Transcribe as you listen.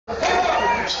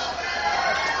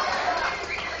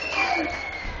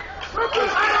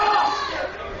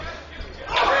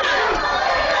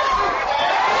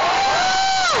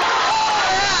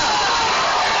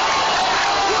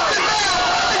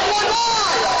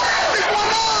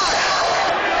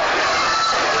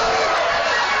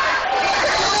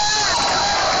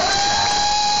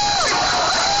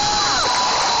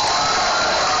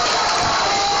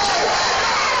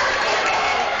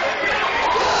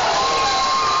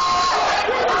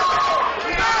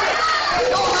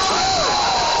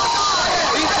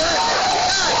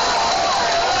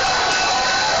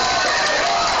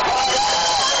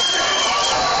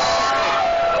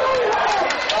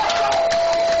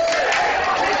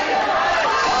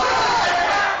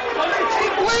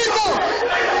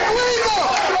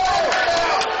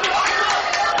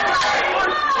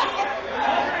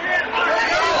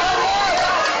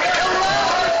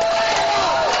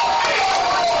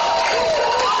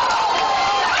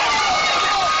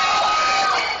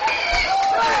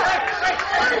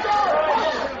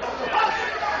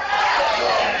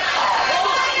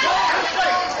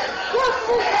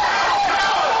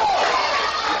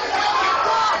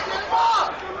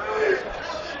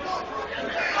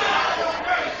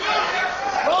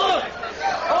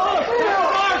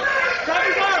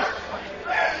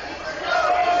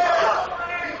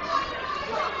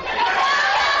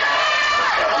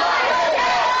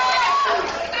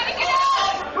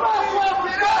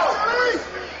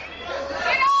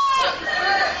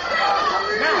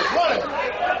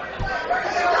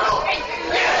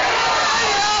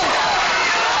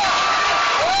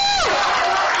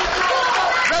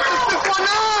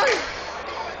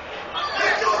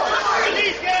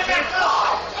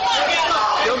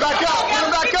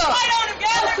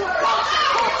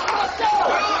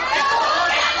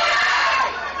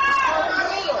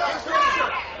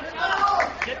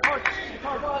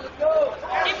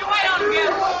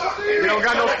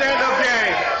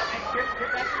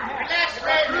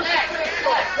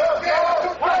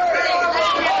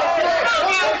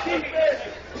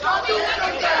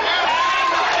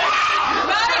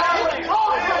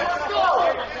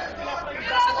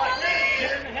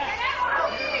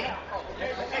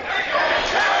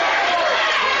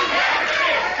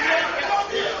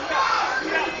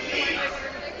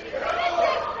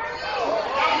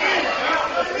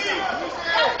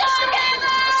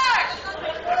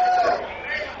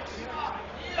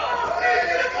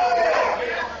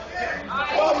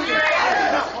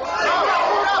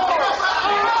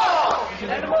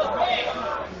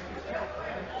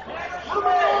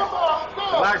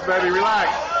Relax, baby,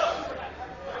 relax.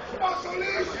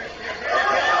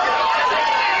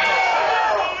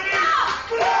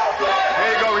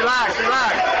 There you go, relax,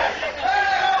 relax.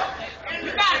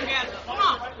 You got him, Gander. Come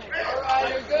on. All right,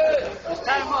 you're good. Just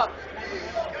tie him up.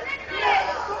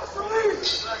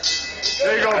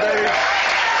 There you go, baby.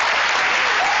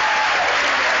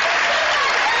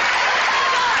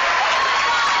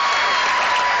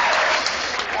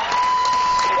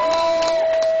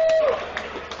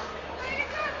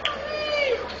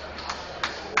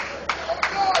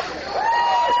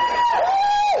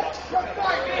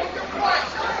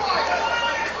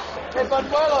 Hey,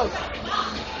 Banuelos.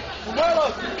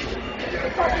 Banuelos.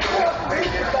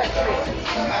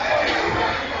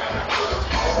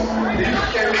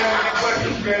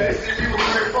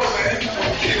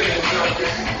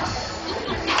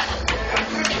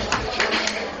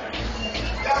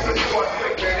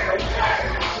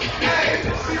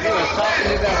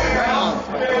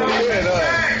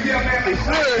 He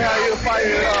should how you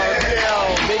fighting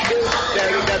big dude,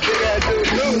 that big ass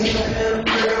dude.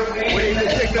 When he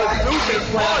just picked up Zeus and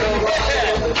fly over,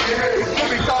 he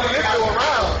should be calling this dude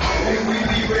around.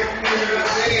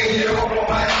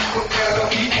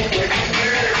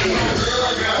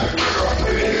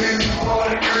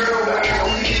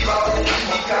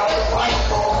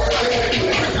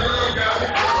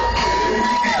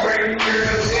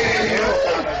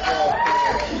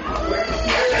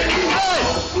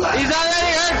 He's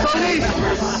already hurt, police!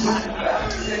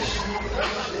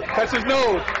 Touch his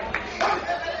nose.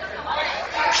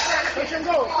 Touch him,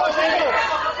 go. Touch him, go.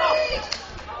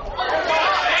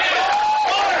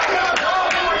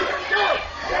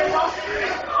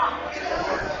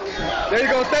 There you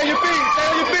go. Stay on your feet. Stay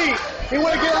on your feet. He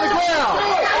want to get on the ground.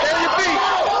 Stay on your feet.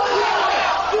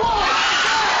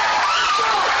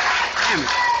 Damn it.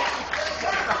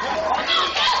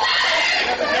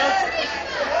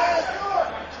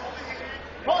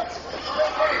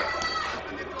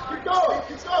 Keep going.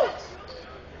 Keep going.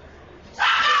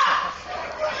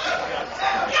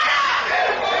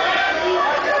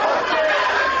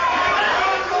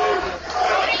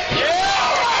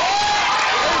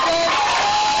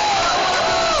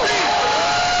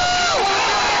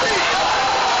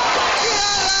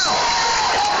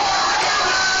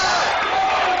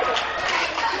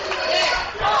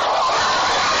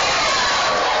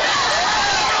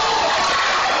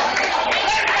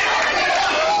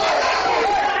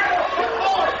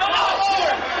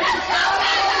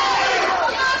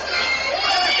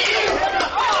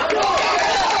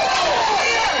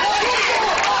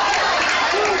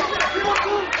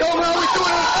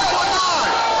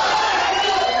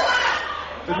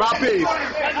 My piece. Show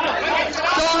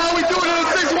them how we do it in the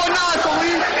 619,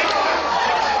 police.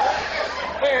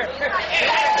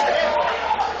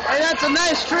 Hey, that's a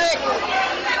nice trick.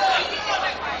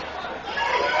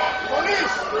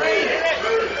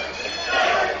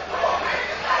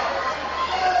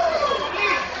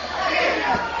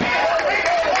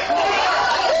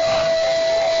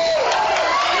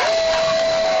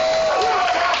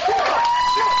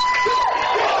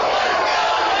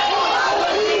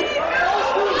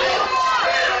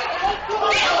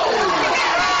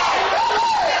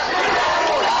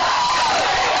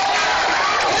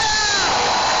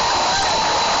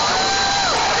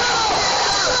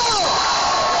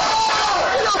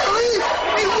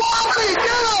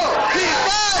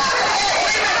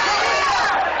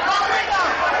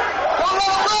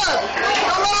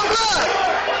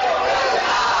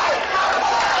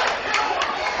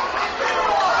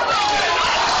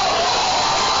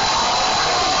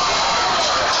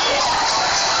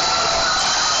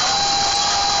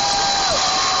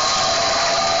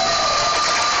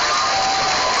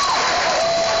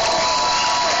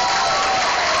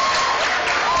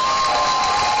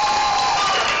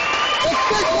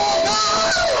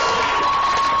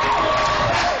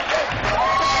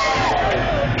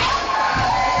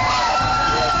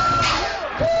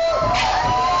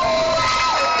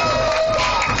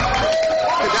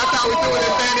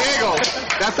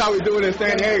 That's how we do it in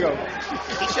San Diego.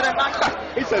 He should have knocked him.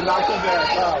 He should knock his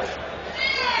ass out.